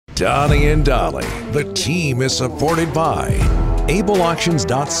Donnie and Dolly. The team is supported by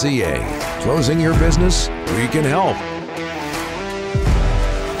ableauctions.ca. Closing your business? We can help.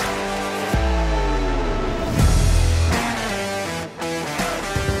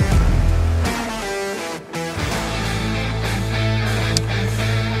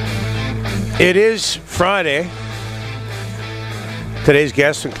 It is Friday. Today's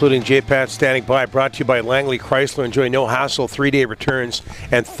guests, including J-Pat standing by, brought to you by Langley Chrysler. Enjoy no-hassle 3-day returns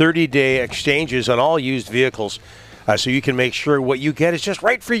and 30-day exchanges on all used vehicles, so you can make sure what you get is just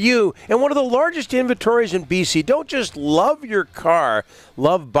right for you. And one of the largest inventories in BC. Don't just love your car,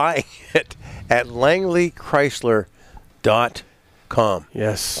 love buying it at langleychrysler.com.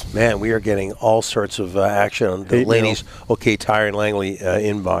 Yes. Man, we are getting all sorts of action on the ladies' OK Tire and Langley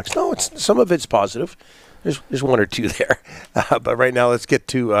inbox. No, some of it's positive. There's one or two there. But right now, let's get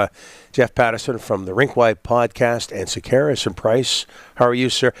to Jeff Paterson from the Rink podcast and Sekeres and Price. How are you,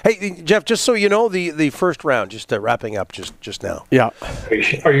 sir? Hey, Jeff, just so you know, the first round, just wrapping up just now. Yeah.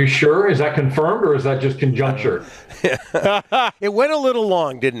 Are you sure? Is that confirmed or is that just conjecture? It went a little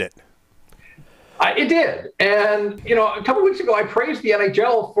long, didn't it? It did. And, a couple of weeks ago, I praised the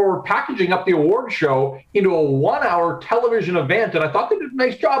NHL for packaging up the award show into a 1-hour television event, and I thought they did a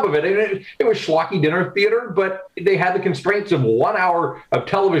nice job of it. It was schlocky dinner theater, but they had the constraints of 1 hour of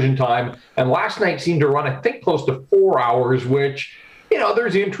television time, and last night seemed to run, I think, close to 4 hours, which,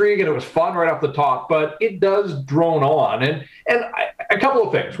 there's intrigue, and it was fun right off the top, but it does drone on. And a couple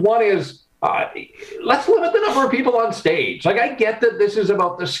of things. One is, let's limit the number of people on stage. I get that this is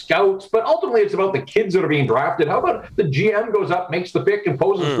about the scouts, but ultimately it's about the kids that are being drafted. How about the GM goes up, makes the pick, and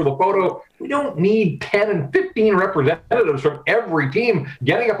poses for the photo? We don't need 10 and 15 representatives from every team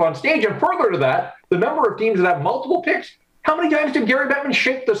getting up on stage. And further to that, the number of teams that have multiple picks, how many times did Gary Bettman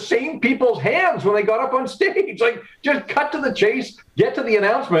shake the same people's hands when they got up on stage? Just cut to the chase, get to the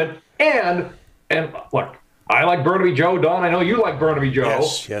announcement, and look, I like Burnaby Joe. Don, I know you like Burnaby Joe.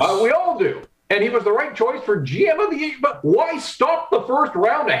 Yes. We all do. And he was the right choice for GM of the Year. But why stop the first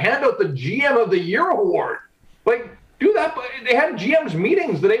round to hand out the GM of the Year award? Do that. They had GM's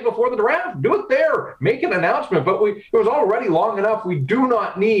meetings the day before the draft. Do it there. Make an announcement. But it was already long enough. We do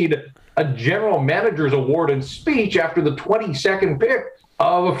not need a general manager's award and speech after the 22nd pick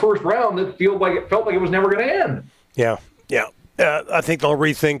of a first round that felt like it was never going to end. Yeah. I think they'll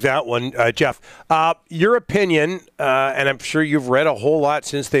rethink that one, Jeff. Your opinion, and I'm sure you've read a whole lot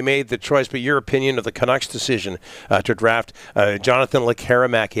since they made the choice, but your opinion of the Canucks' decision to draft Jonathan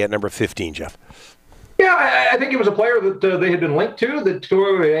Lekkerimäki at number 15, Jeff. Yeah, I think it was a player that they had been linked to, that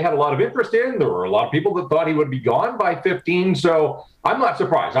they had a lot of interest in. There were a lot of people that thought he would be gone by 15, so I'm not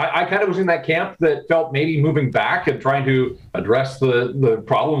surprised. I kind of was in that camp that felt maybe moving back and trying to address the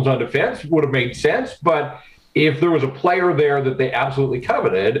problems on defense would have made sense, but if there was a player there that they absolutely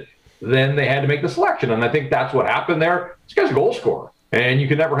coveted, then they had to make the selection. And I think that's what happened there. This guy's a goal scorer. And you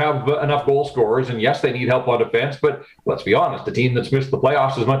can never have enough goal scorers. And yes, they need help on defense. But let's be honest, the team that's missed the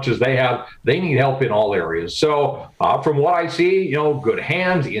playoffs as much as they have, they need help in all areas. So from what I see, good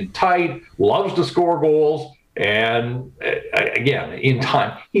hands, in tight, loves to score goals. And again, in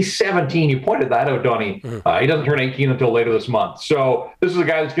time, he's 17. You pointed that out, Donnie. He doesn't turn 18 until later this month. So this is a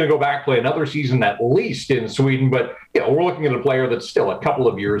guy that's going to go back, play another season at least in Sweden. But we're looking at a player that's still a couple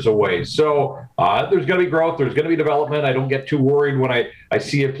of years away. So there's going to be growth. There's going to be development. I don't get too worried when I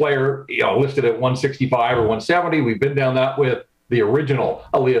see a player listed at 165 or 170. We've been down that with the original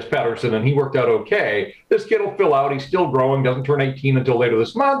Elias Paterson, and he worked out okay. This kid will fill out. He's still growing, doesn't turn 18 until later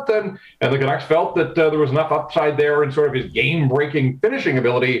this month, and the Canucks felt that there was enough upside there in sort of his game-breaking finishing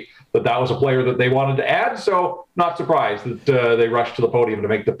ability that was a player that they wanted to add. So not surprised that they rushed to the podium to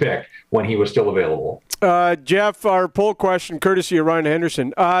make the pick when he was still available. Jeff, our poll question, courtesy of Ryan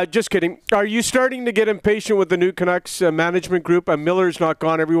Henderson. Just kidding. Are you starting to get impatient with the new Canucks management group? Miller's not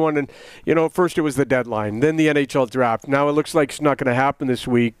gone, everyone. And, first it was the deadline, then the NHL draft. Now it looks like it's not going to happen this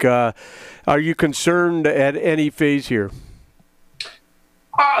week. Are you concerned at any phase here?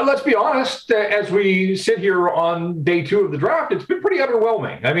 Let's be honest, as we sit here on day 2 of the draft, it's been pretty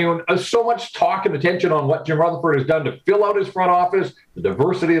underwhelming. I mean, so much talk and attention on what Jim Rutherford has done to fill out his front office, the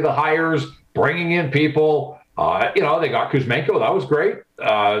diversity of the hires, bringing in people. They got Kuzmenko. That was great.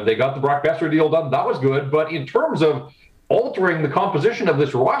 They got the Brock Besser deal done. That was good. But in terms of altering the composition of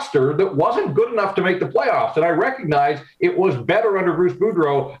this roster, that wasn't good enough to make the playoffs. And I recognize it was better under Bruce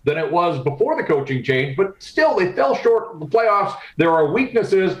Boudreau than it was before the coaching change, but still they fell short of the playoffs. There are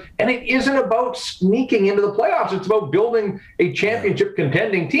weaknesses, and it isn't about sneaking into the playoffs. It's about building a championship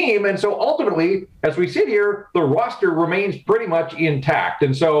contending team. And so ultimately, as we sit here, the roster remains pretty much intact.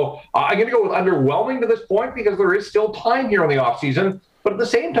 And so I'm going to go with underwhelming to this point because there is still time here in the offseason. But at the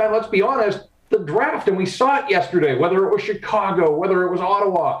same time, let's be honest, the draft, and we saw it yesterday, whether it was Chicago, whether it was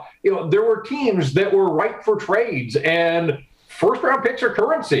Ottawa, there were teams that were ripe for trades, and first-round picks are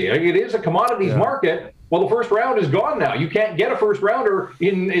currency. It is a commodities market. Well, the first round is gone now. You can't get a first-rounder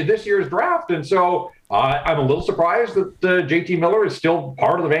in this year's draft, and so I'm a little surprised that JT Miller is still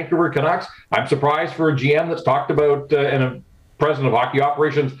part of the Vancouver Canucks. I'm surprised for a GM that's talked about, and a president of hockey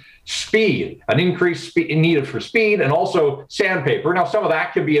operations, speed, an increased speed needed for speed, and also sandpaper. Now, some of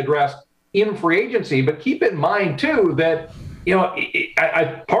that can be addressed in free agency, but keep in mind, too, that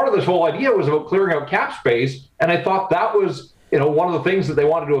part of this whole idea was about clearing out cap space, and I thought that was one of the things that they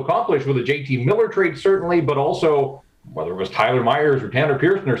wanted to accomplish with the JT Miller trade, certainly, but also whether it was Tyler Myers or Tanner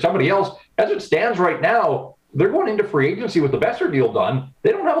Pearson or somebody else. As it stands right now, they're going into free agency with the Besser deal done.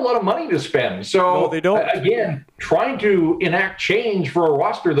 They don't have a lot of money to spend. So, no, they don't. Again, trying to enact change for a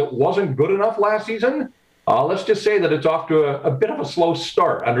roster that wasn't good enough last season, let's just say that it's off to a bit of a slow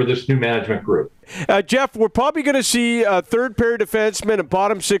start under this new management group. Jeff, we're probably going to see a third-pair defensemen and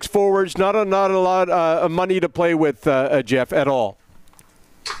bottom six forwards. Not a lot of money to play with, Jeff, at all.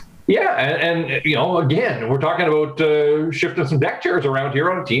 Yeah, and again, we're talking about shifting some deck chairs around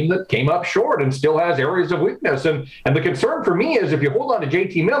here on a team that came up short and still has areas of weakness. And the concern for me is if you hold on to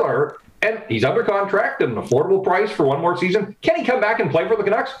JT Miller, and he's under contract at an affordable price for one more season, can he come back and play for the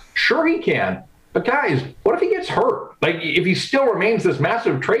Canucks? Sure he can. But guys, what if he gets hurt? Like, if he still remains this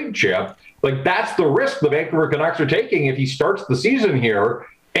massive trade chip, like, that's the risk the Vancouver Canucks are taking if he starts the season here.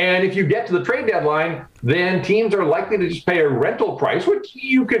 And if you get to the trade deadline, then teams are likely to just pay a rental price, which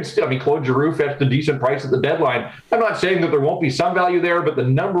you could still, Claude Giroux fetched a decent price at the deadline. I'm not saying that there won't be some value there, but the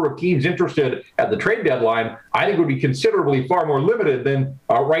number of teams interested at the trade deadline, I think would be considerably far more limited than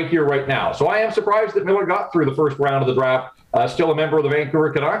right here, right now. So I am surprised that Miller got through the first round of the draft, still a member of the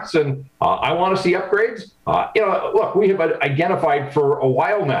Vancouver Canucks, and I want to see upgrades. Look, we have identified for a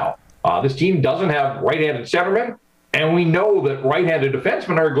while now, this team doesn't have right-handed centermen. And we know that right-handed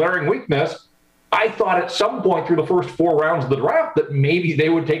defensemen are a glaring weakness. I thought at some point through the first 4 rounds of the draft that maybe they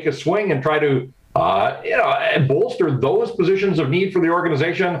would take a swing and try to, bolster those positions of need for the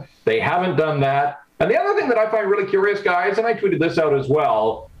organization. They haven't done that. And the other thing that I find really curious, guys, and I tweeted this out as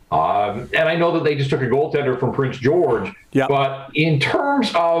well, and I know that they just took a goaltender from Prince George, but in terms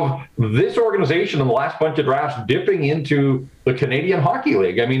of this organization in the last bunch of drafts dipping into the Canadian Hockey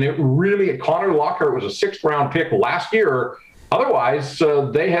League, Connor Lockhart was a 6th-round pick last year. Otherwise,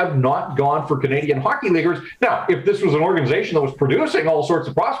 they have not gone for Canadian Hockey Leaguers. Now, if this was an organization that was producing all sorts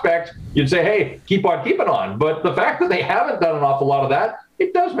of prospects, you'd say, hey, keep on keeping on. But the fact that they haven't done an awful lot of that,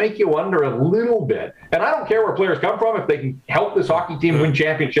 it does make you wonder a little bit. And I don't care where players come from. If they can help this hockey team win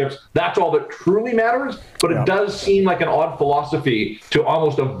championships, that's all that truly matters. But it does seem like an odd philosophy to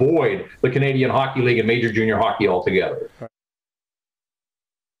almost avoid the Canadian Hockey League and major junior hockey altogether.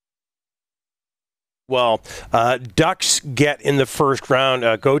 Well, Ducks get in the first round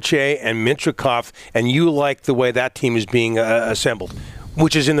Gauthier and Mintyukov, and you like the way that team is being assembled,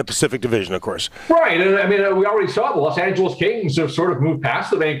 which is in the Pacific Division, of course. Right, and we already saw the Los Angeles Kings have sort of moved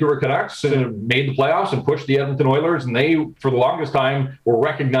past the Vancouver Canucks and made the playoffs and pushed the Edmonton Oilers, and they, for the longest time, were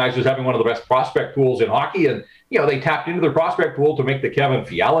recognized as having one of the best prospect pools in hockey, and they tapped into their prospect pool to make the Kevin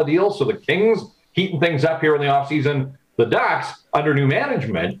Fiala deal, so the Kings heating things up here in the offseason. The Ducks, under new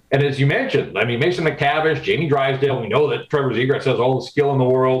management, and as you mentioned, Mason McTavish, Jamie Drysdale, we know that Trevor Zegras has all the skill in the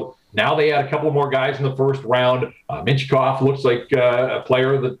world. Now they had a couple more guys in the first round. Mintyukov looks like a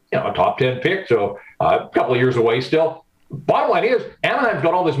player that, a top 10 pick, so a couple of years away still. Bottom line is, Anaheim's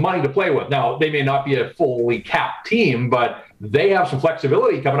got all this money to play with. Now, they may not be a fully capped team, but they have some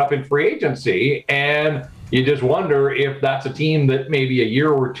flexibility coming up in free agency, and you just wonder if that's a team that maybe a year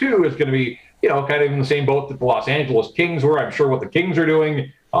or two is going to be kind of in the same boat that the Los Angeles Kings were. I'm sure what the Kings are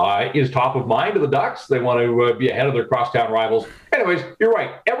doing is top of mind to the Ducks. They want to be ahead of their crosstown rivals. Anyways, you're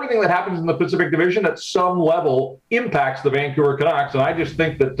right. Everything that happens in the Pacific Division at some level impacts the Vancouver Canucks, and I just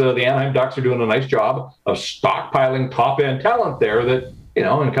think that the Anaheim Ducks are doing a nice job of stockpiling top-end talent there that, in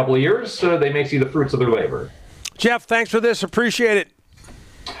a couple of years, they may see the fruits of their labor. Jeff, thanks for this. Appreciate it.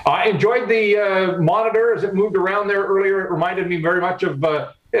 I enjoyed the monitor as it moved around there earlier. It reminded me very much of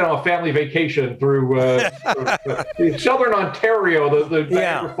a family vacation through southern Ontario, the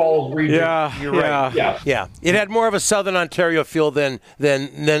Niagara Falls region. You're right. Yeah. It had more of a southern Ontario feel than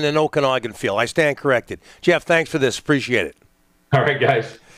an Okanagan feel. I stand corrected. Jeff, thanks for this. Appreciate it. All right, guys.